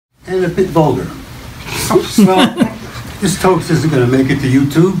and a bit vulgar. Well, this toast isn't going to make it to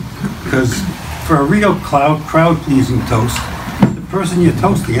YouTube, because for a real crowd-pleasing toast, the person you're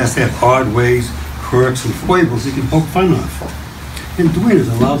toasting has to have odd ways, quirks, and foibles you can poke fun of. And Dwin is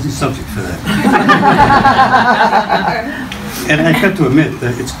a lousy subject for that. And I got to admit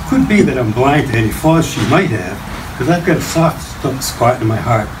that it could be that I'm blind to any flaws she might have, because I've got a soft spot in my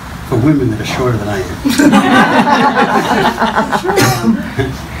heart for women that are shorter than I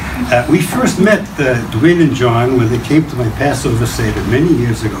am. We first met Dwin and John when they came to my Passover Seder many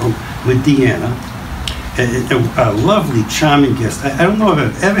years ago with Deanna, a lovely, charming guest. I don't know if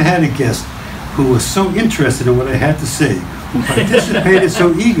I've ever had a guest who was so interested in what I had to say, who participated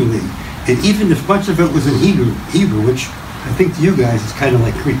so eagerly, and even if much of it was in Hebrew, which I think to you guys is kind of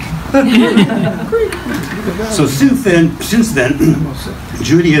like Greek. So since then,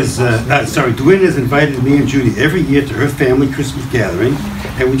 Dwin has invited me and Judy every year to her family Christmas gathering,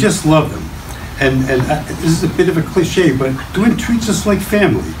 and we just love them. And this is a bit of a cliche, but Dwin treats us like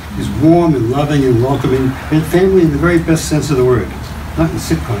family. He's warm and loving and welcoming, and family in the very best sense of the word, not in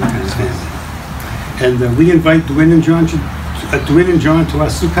sitcom kind of family. And we invite Dwin and John to our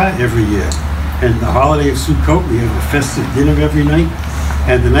Sukkah every year. And the holiday of Sukkot, we have a festive dinner every night.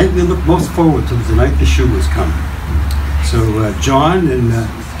 And the night we look most forward to is the night the Schulers come. So John and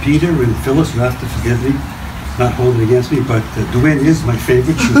Peter and Phyllis will have to forgive me, not hold it against me, but Dwin is my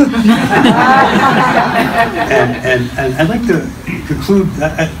favorite Schuler. and I'd like to conclude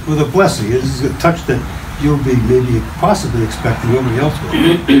with a blessing. This is a touch that you'll be maybe possibly expecting nobody else will.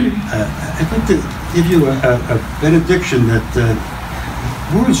 I'd like to give you a benediction that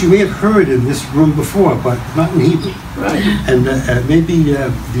words you may have heard in this room before, but not in Hebrew. Right. And maybe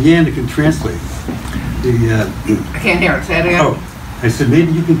Deanna can translate. I can't hear it. Say it again. Oh, I said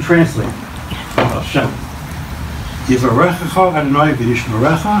maybe you can translate. Yivarechecha Adonai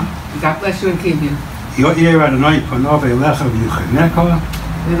v'yishmerecha. God bless you and keep you. Yo'er Adonai panav elecha v'yuchanecha.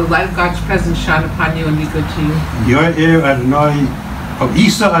 May the light of God's presence shine upon you and be good to you. Yo'er Adonai,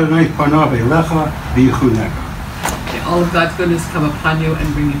 Isa Adonai panav elecha v'yuchanecha. All of God's goodness come upon you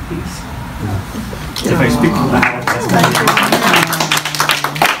and bring you peace. If I speak to that.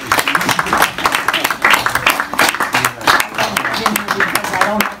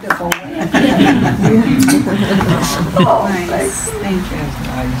 Nice. Thank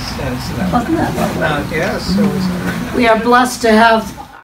you. We are blessed to have